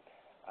compliant,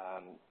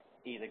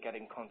 either get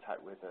in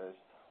contact with us,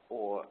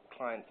 or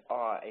clients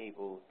are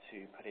able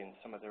to put in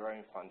some of their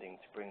own funding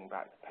to bring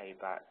back the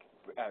payback,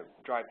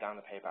 drive down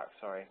the payback,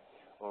 sorry,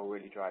 or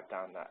really drive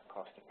down that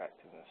cost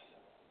effectiveness.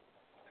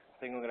 I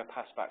think I'm going to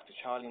pass back to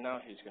Charlie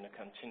now, who's going to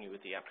continue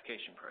with the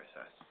application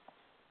process.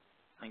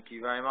 Thank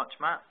you very much,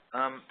 Matt.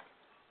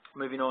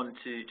 Moving on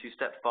to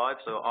step 5,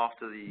 so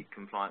after the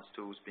compliance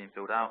tool's been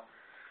filled out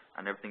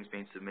and everything's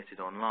been submitted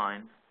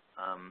online,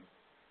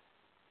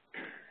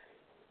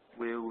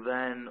 we'll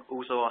then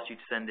also ask you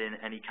to send in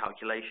any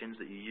calculations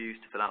that you use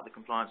to fill out the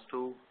compliance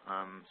tool.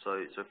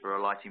 So for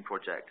a lighting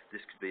project,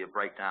 this could be a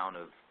breakdown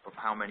of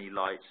how many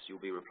lights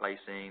you'll be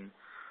replacing,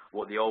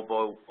 what the old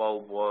bulb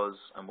was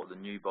and what the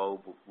new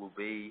bulb will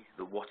be,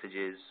 the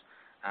wattages,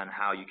 and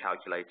how you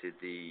calculated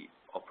the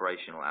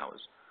operational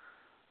hours.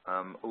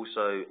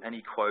 Also,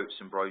 any quotes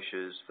and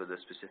brochures for the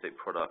specific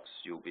products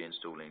you'll be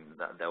installing,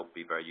 they'll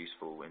be very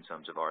useful in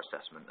terms of our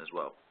assessment as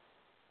well.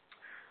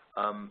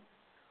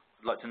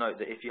 I'd like to note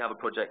that if you have a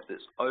project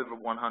that's over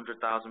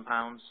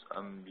 £100,000,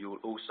 you will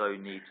also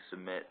need to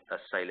submit a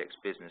Salix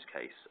business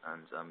case,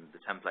 and the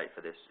template for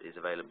this is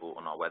available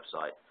on our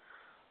website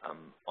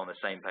on the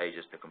same page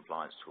as the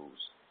compliance tools.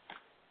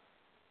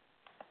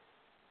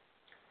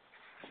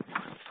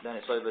 Then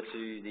it's over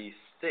to the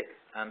 6th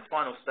and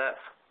final step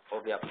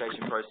of the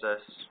application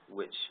process,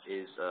 which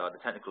is the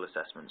technical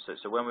assessment.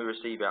 So when we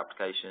receive your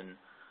application,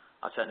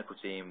 our technical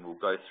team will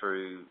go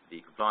through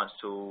the compliance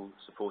tool,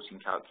 supporting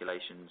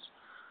calculations,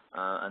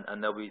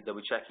 and they'll be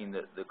checking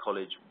that the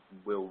college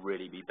will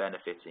really be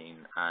benefiting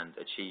and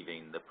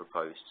achieving the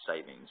proposed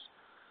savings.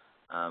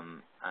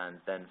 And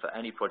then for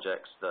any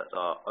projects that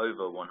are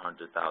over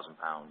 £100,000,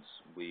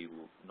 we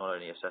will not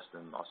only assess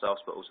them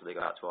ourselves, but also they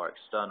go out to our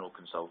external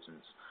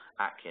consultants,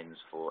 Atkins,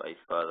 for a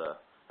further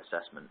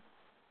assessment.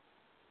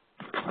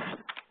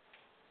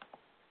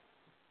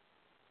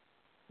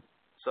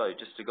 So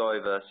just to go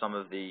over some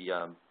of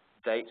the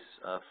dates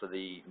for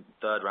the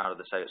 3rd round of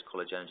the Salix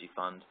College Energy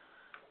Fund.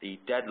 The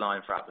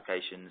deadline for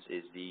applications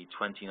is the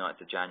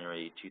 29th of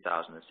January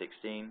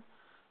 2016,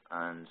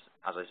 and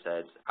as I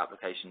said,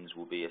 applications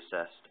will be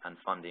assessed and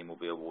funding will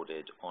be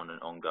awarded on an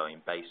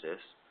ongoing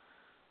basis.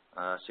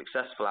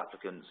 Successful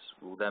applicants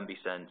will then be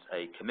sent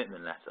a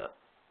commitment letter,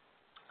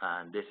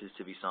 and this is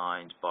to be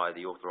signed by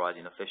the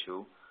authorising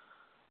official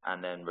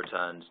and then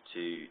returned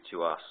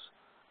to us,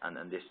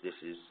 and this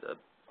is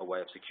a way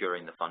of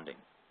securing the funding.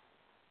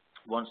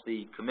 Once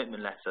the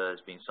commitment letter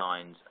has been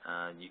signed,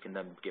 you can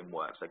then begin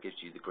work. So that gives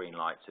you the green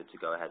light to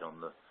go ahead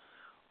on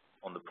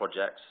the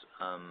projects,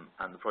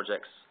 and the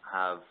projects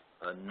have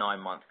a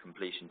 9-month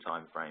completion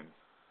time frame.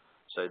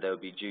 So they will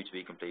be due to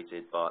be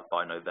completed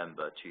by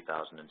November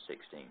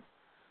 2016.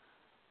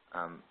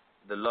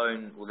 The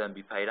loan will then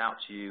be paid out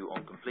to you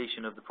on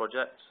completion of the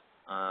project,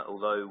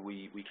 although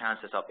we can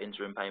set up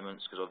interim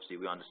payments, because obviously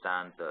we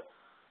understand that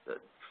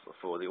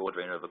for the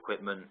ordering of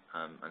equipment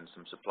and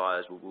some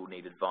suppliers will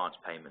need advance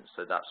payments.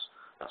 So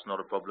that's not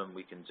a problem.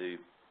 We can do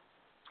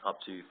up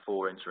to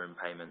 4 interim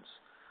payments,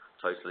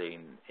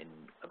 totaling in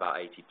about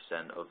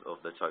 80% of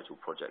the total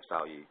project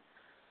value.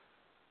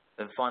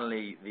 Then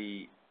finally,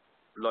 the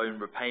loan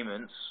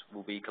repayments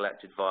will be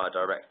collected via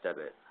direct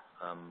debit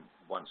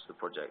once the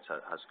project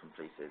has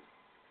completed.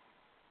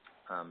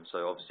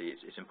 So obviously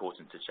it's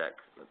important to check.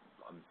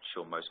 I'm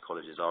sure most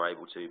colleges are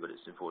able to, but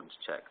it's important to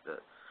check that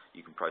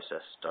you can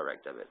process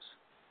direct debits.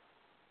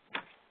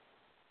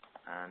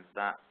 And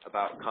that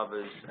about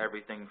covers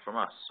everything from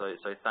us. So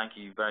thank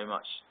you very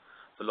much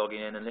for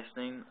logging in and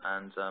listening,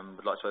 and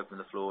would like to open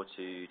the floor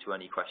to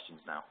any questions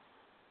now.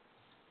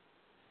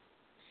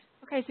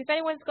 Okay, so if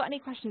anyone's got any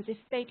questions, if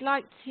they'd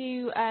like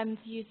to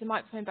use the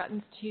microphone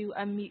buttons to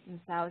unmute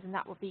themselves, and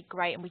that would be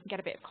great, and we can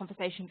get a bit of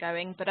conversation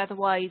going. But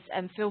otherwise,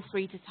 feel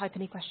free to type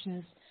any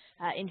questions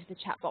into the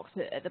chat box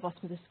at the bottom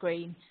of the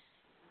screen.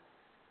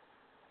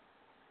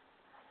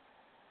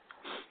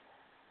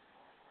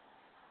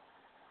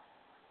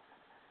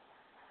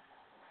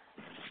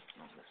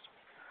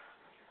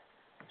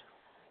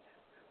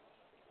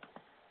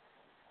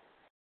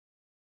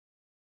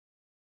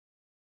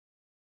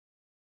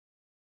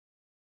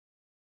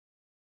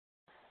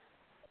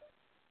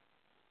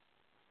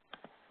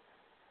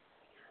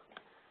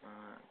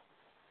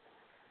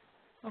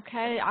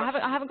 Okay,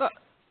 I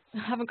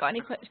haven't got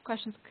any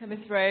questions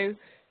coming through.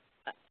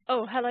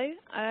 Oh, hello.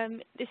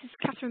 This is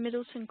Catherine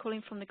Middleton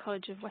calling from the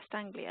College of West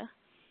Anglia.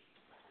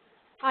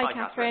 Hi,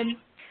 Catherine.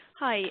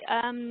 Hi.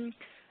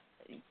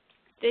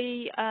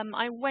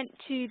 I went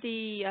to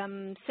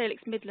the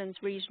Salix Midlands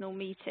regional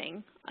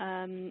meeting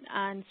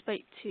and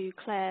spoke to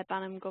Claire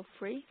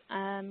Banham-Godfrey,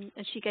 and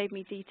she gave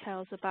me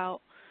details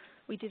about,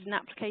 we did an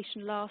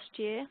application last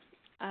year,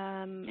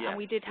 and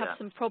we did have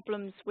some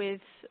problems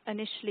with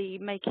initially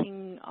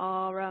making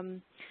our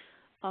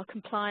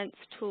compliance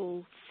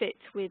tool fit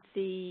with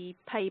the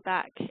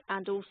payback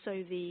and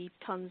also the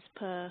tons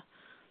per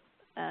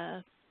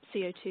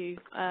CO2.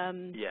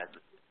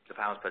 The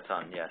pounds per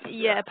tonne, yes.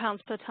 Yeah,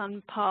 pounds per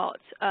tonne part.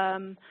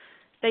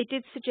 They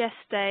did suggest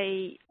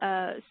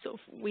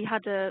we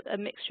had a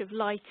mixture of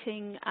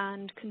lighting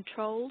and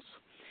controls,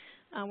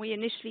 and we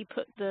initially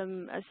put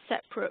them as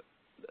separate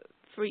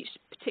for each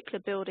particular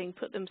building,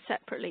 put them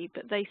separately,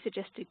 but they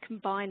suggested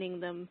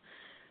combining them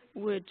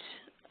would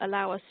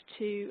allow us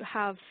to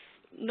have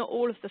not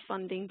all of the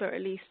funding, but at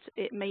least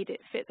it made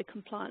it fit the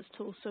compliance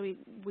tool, so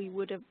we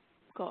would have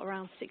got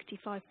around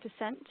 65%.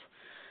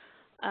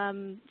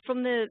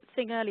 From the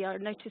thing earlier, I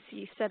noticed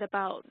you said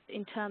about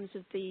in terms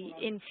of the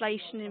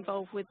inflation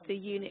involved with the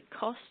unit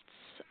costs.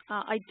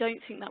 I don't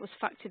think that was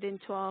factored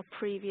into our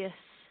previous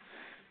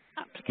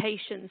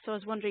application, so I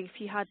was wondering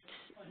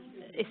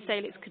if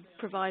Salix could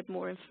provide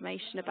more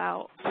information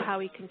about how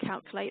we can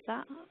calculate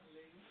that.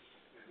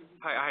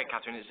 Hi,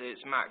 Catherine.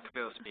 It's Matt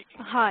Cavill speaking.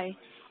 Hi.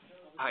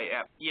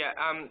 Hi.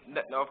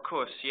 Of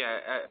course.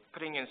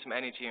 Putting in some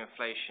energy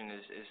inflation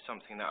is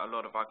something that a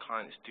lot of our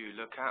clients do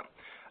look at.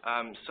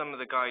 Some of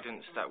the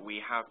guidance that we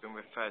have been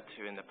referred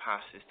to in the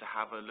past is to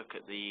have a look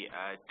at the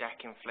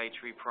DEC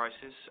inflatory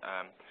prices.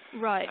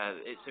 Right.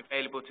 It's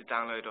available to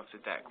download off the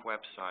DEC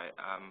website.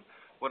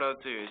 What I'll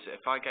do is,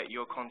 if I get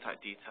your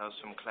contact details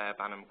from Claire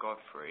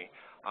Banham-Godfrey,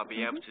 I'll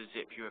be able to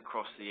zip you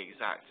across the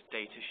exact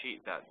data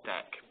sheet that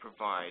DEC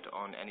provide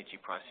on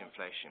energy price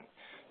inflation.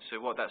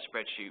 So what that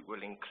spreadsheet will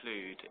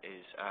include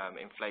is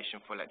inflation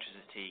for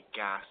electricity,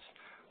 gas,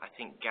 I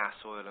think gas,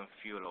 oil and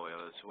fuel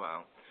oil as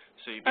well.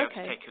 So you'll be able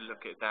to take a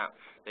look at that.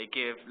 They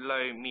give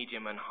low,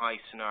 medium and high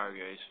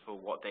scenarios for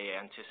what they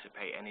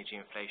anticipate energy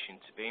inflation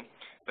to be.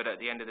 But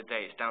at the end of the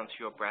day, it's down to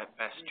your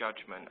best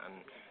judgment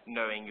and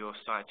knowing your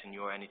site and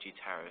your energy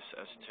tariffs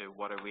as to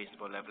what a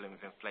reasonable level of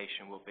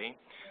inflation will be.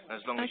 And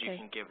as long as you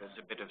can give us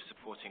a bit of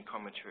supporting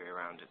commentary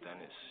around it, then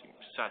it's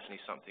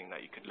certainly something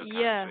that you could look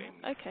at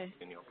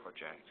in your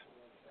project.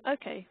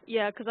 Okay,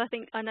 because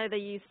I know they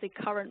use the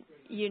current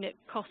unit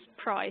cost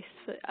price,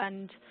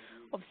 and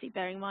obviously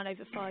bearing in mind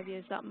over 5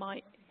 years that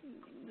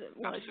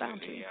it's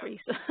bound to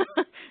increase. To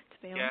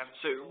be honest. Yeah,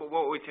 so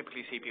what we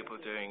typically see people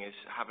doing is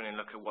having a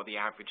look at what the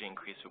average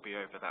increase will be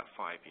over that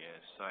 5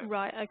 years. So.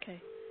 Right,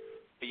 okay.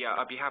 But yeah,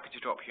 I'd be happy to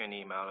drop you an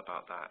email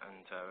about that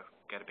and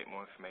get a bit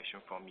more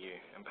information from you,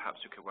 and perhaps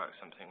we could work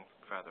something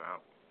further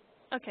out.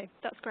 Okay,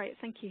 that's great.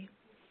 Thank you.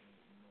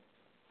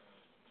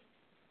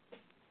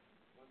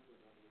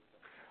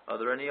 Are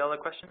there any other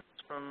questions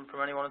from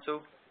anyone at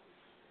all?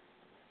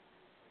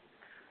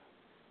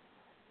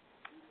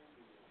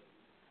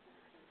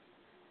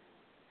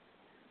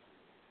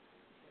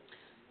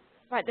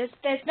 Right,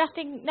 there's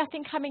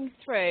nothing coming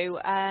through,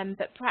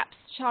 but perhaps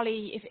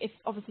Charlie, if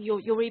obviously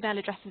your email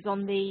address is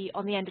on the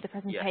end of the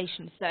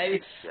presentation, so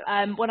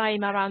when I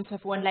email around to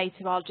everyone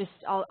later,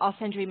 I'll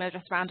send your email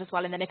address around as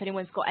well, and then if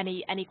anyone's got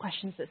any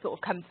questions that sort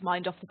of come to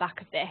mind off the back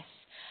of this,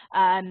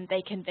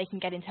 they can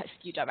get in touch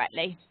with you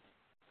directly.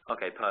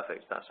 Okay,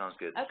 perfect. That sounds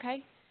good.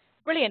 Okay.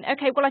 Brilliant.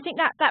 Okay, well, I think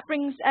that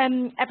brings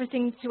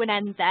everything to an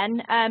end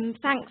then.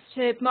 Thanks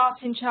to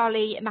Martin,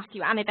 Charlie,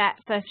 Matthew and Yvette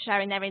for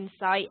sharing their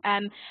insight,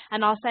 and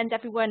I'll send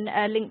everyone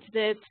a link to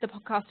the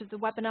podcast of the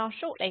webinar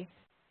shortly.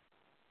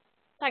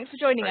 Thanks for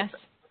joining us.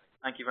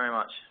 Thank you very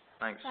much.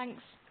 Thanks.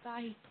 Thanks.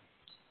 Bye.